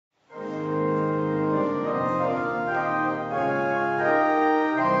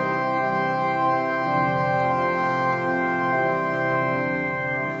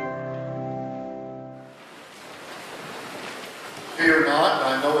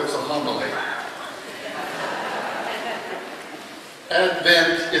I know it's a homily.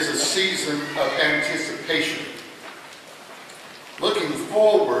 Advent is a season of anticipation, looking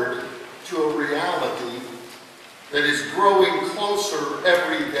forward to a reality that is growing closer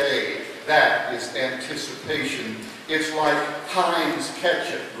every day. That is anticipation. It's like Heinz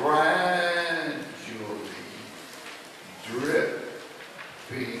ketchup, gradually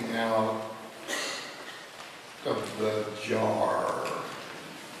dripping out of the jar.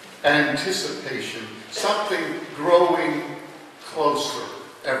 Anticipation, something growing closer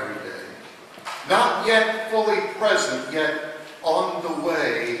every day. Not yet fully present, yet on the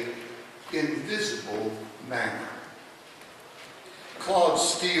way, invisible manner. Claude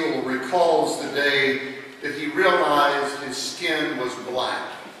Steele recalls the day that he realized his skin was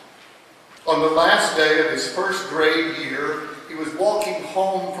black. On the last day of his first grade year, he was walking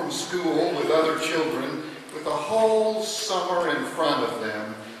home from school with other children with a whole summer in front of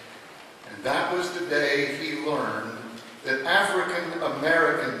them. And that was the day he learned that African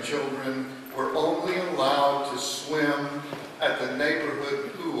American children were only allowed to swim at the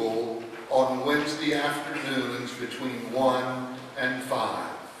neighborhood pool on Wednesday afternoons between 1 and 5.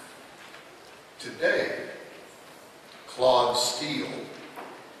 Today, Claude Steele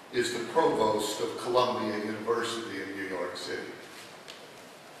is the provost of Columbia University in New York City.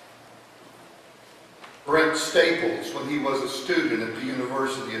 Brent Staples, when he was a student at the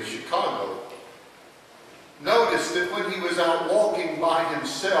University of Chicago, noticed that when he was out walking by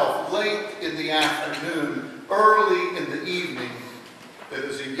himself late in the afternoon, early in the evening, that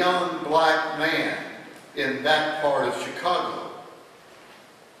as a young black man in that part of Chicago,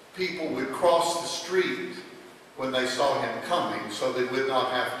 people would cross the street when they saw him coming so they would not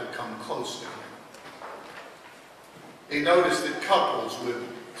have to come close to him. He noticed that couples would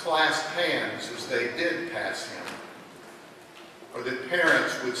clasp hands as they did pass him, or that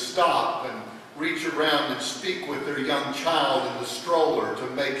parents would stop and reach around and speak with their young child in the stroller to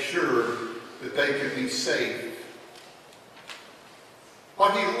make sure that they could be safe.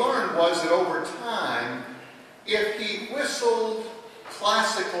 What he learned was that over time, if he whistled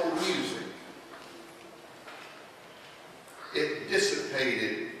classical music, it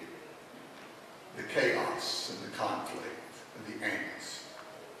dissipated the chaos and the conflict and the angst.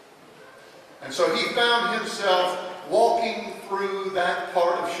 And so he found himself walking through that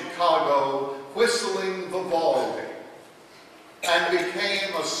part of Chicago, whistling Vivaldi, and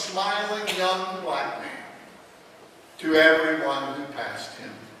became a smiling young black man to everyone who passed him.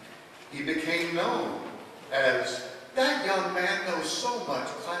 He became known as that young man knows so much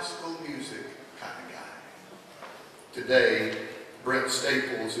classical music kind of guy. Today, Brent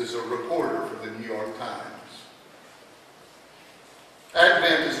Staples is a reporter for the New York Times.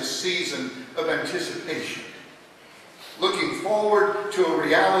 Advent is a season of anticipation, looking forward to a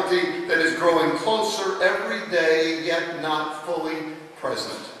reality that is growing closer every day, yet not fully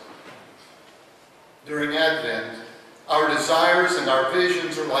present. During Advent, our desires and our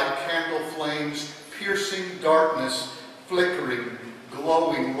visions are like candle flames, piercing darkness, flickering,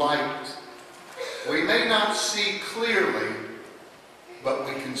 glowing light. We may not see clearly, but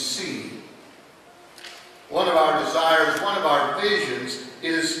we can see. One of our desires, one of our visions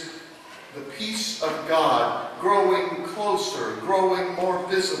is the peace of God growing closer, growing more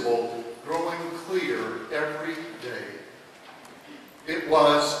visible, growing clear every day. It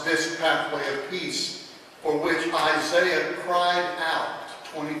was this pathway of peace for which Isaiah cried out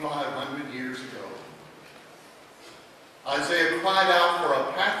 2,500 years ago. Isaiah cried out for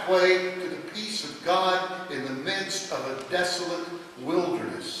a pathway to the peace of God in the midst of a desolate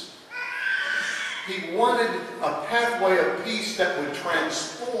wilderness. He wanted a pathway of peace that would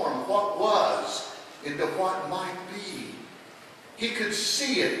transform what was into what might be. He could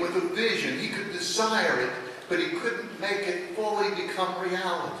see it with a vision. He could desire it, but he couldn't make it fully become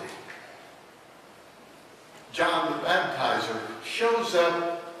reality. John the Baptizer shows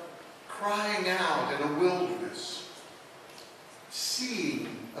up crying out in a wilderness, seeing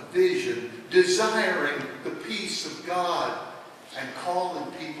a vision, desiring the peace of God, and calling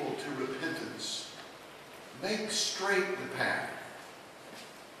people to repentance. Make straight the path.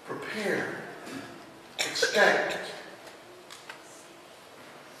 Prepare. Expect.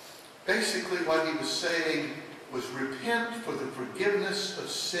 Basically what he was saying was repent for the forgiveness of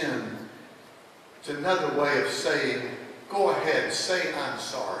sin. It's another way of saying, go ahead, say I'm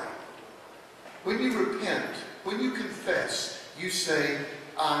sorry. When you repent, when you confess, you say,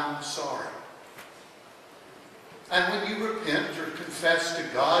 I'm sorry. And when you repent or confess to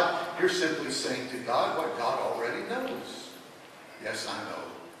God, you're simply saying to God what God already knows. Yes, I know.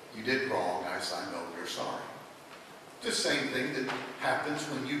 You did wrong. Yes, I know. You're sorry. The same thing that happens happens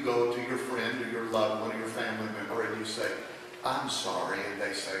when you go to your friend or your loved one or your family member and you say, I'm sorry, and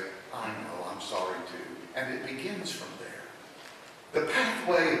they say, I know, I'm sorry too. And it begins from there. The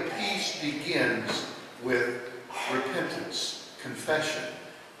pathway of peace begins with repentance, confession,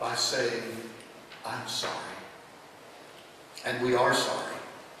 by saying, I'm sorry. And we are sorry.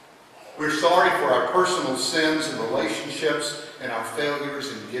 We're sorry for our personal sins and relationships and our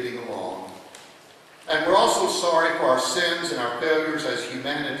failures in getting along. And we're also sorry for our sins and our failures as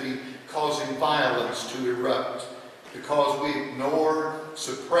humanity, causing violence to erupt because we ignore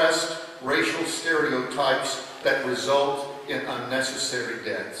suppressed racial stereotypes that result in unnecessary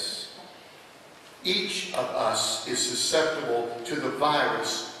deaths. Each of us is susceptible to the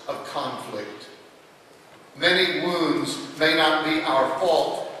virus of conflict. Many wounds may not be our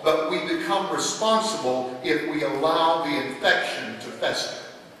fault, but we become responsible if we allow the infection to fester.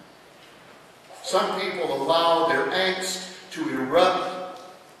 Some people allow their angst to erupt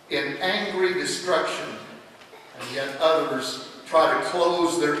in angry destruction, and yet others try to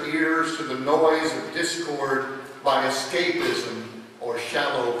close their ears to the noise of discord by escapism or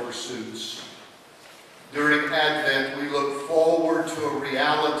shallow pursuits. During Advent, we look forward to a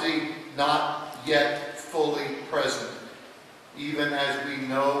reality not yet fully present, even as we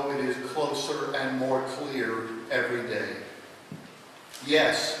know it is closer and more clear every day.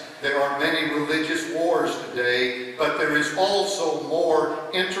 Yes, there are many religious wars today, but there is also more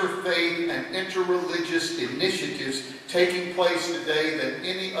interfaith and interreligious initiatives taking place today than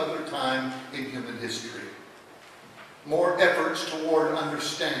any other time in human history. More efforts toward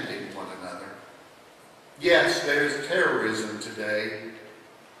understanding one another. Yes, there is terrorism today,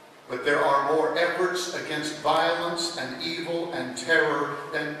 but there are more efforts against violence and evil and terror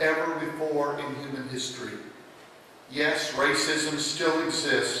than ever before in human history. Yes, racism still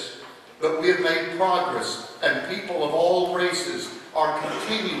exists, but we have made progress, and people of all races are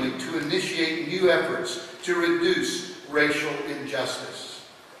continuing to initiate new efforts to reduce racial injustice.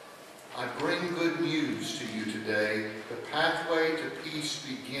 I bring good news to you today. The pathway to peace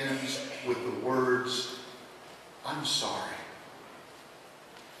begins with the words, I'm sorry.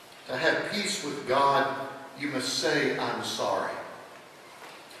 To have peace with God, you must say, I'm sorry.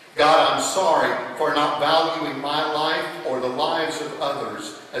 God, I'm sorry for not valuing my life or the lives of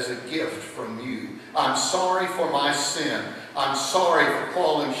others as a gift from you. I'm sorry for my sin. I'm sorry for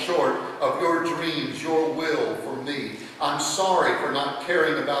falling short of your dreams, your will for me. I'm sorry for not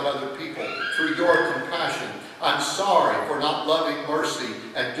caring about other people through your compassion. I'm sorry for not loving mercy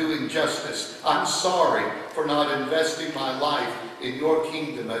and doing justice. I'm sorry for not investing my life in your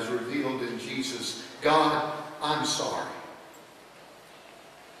kingdom as revealed in Jesus. God, I'm sorry.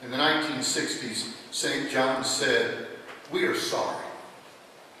 In the 1960s, St. John said, we are sorry.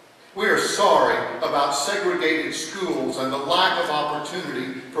 We are sorry about segregated schools and the lack of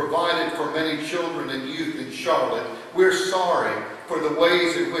opportunity provided for many children and youth in Charlotte. We're sorry for the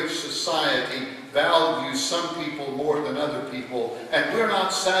ways in which society values some people more than other people, and we're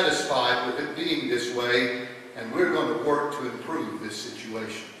not satisfied with it being this way, and we're going to work to improve this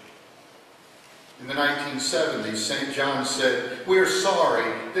situation. In the 1970s, St. John said, we're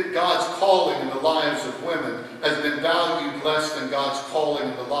sorry that God's calling in the lives of women has been valued less than God's calling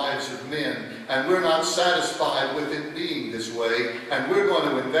in the lives of men, and we're not satisfied with it being this way, and we're going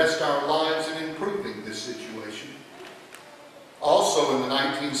to invest our lives in improving this situation. Also in the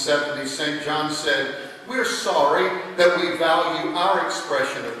 1970s, St. John said, we're sorry that we value our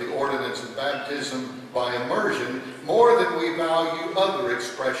expression of the ordinance of baptism by immersion more than we value other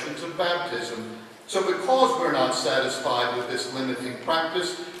expressions of baptism. So because we're not satisfied with this limiting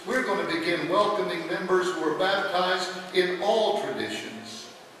practice, we're going to begin welcoming members who are baptized in all traditions.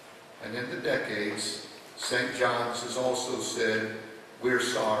 And in the decades, St. John's has also said, we're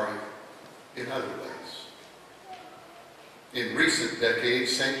sorry in other ways. In recent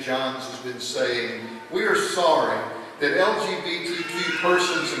decades, St. John's has been saying, we are sorry that LGBTQ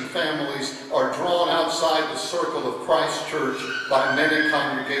persons and families are drawn outside the circle of Christ's church by many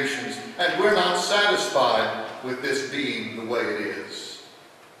congregations, and we're not satisfied with this being the way it is.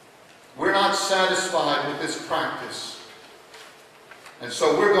 We're not satisfied with this practice. And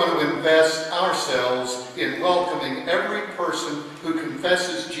so we're going to invest ourselves in welcoming every person who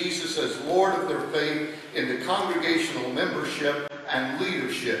confesses Jesus as Lord of their faith into congregational membership and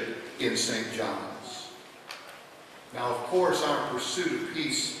leadership in St. John's. Now, of course, our pursuit of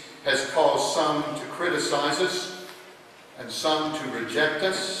peace has caused some to criticize us and some to reject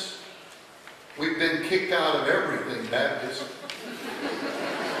us. We've been kicked out of everything Baptist.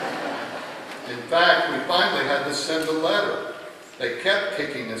 In fact, we finally had to send a letter. They kept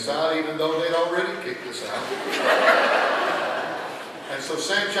kicking us out even though they'd already kicked us out. And And so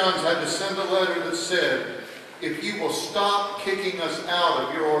St. John's had to send a letter that said, if you will stop kicking us out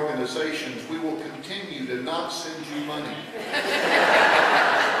of your organizations, we will continue to not send you money.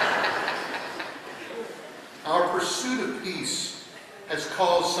 Our pursuit of peace has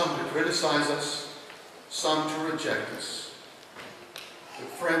caused some to criticize us, some to reject us. But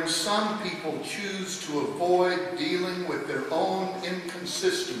friends, some people choose to avoid dealing with their own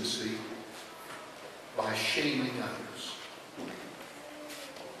inconsistency by shaming others.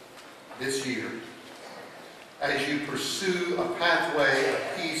 This year, as you pursue a pathway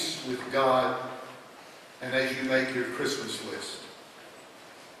of peace with God, and as you make your Christmas list,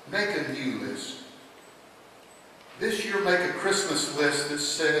 make a new list. This year, make a Christmas list that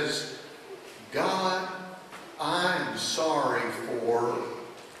says, God, I am sorry for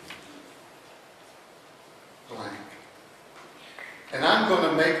blank. And I'm going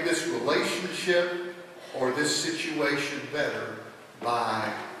to make this relationship or this situation better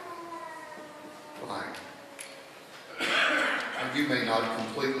by blank. And you may not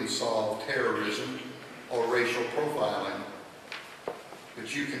completely solve terrorism or racial profiling,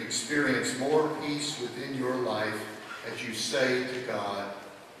 but you can experience more peace within your life as you say to God,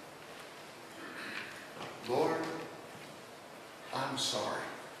 Lord, I'm sorry.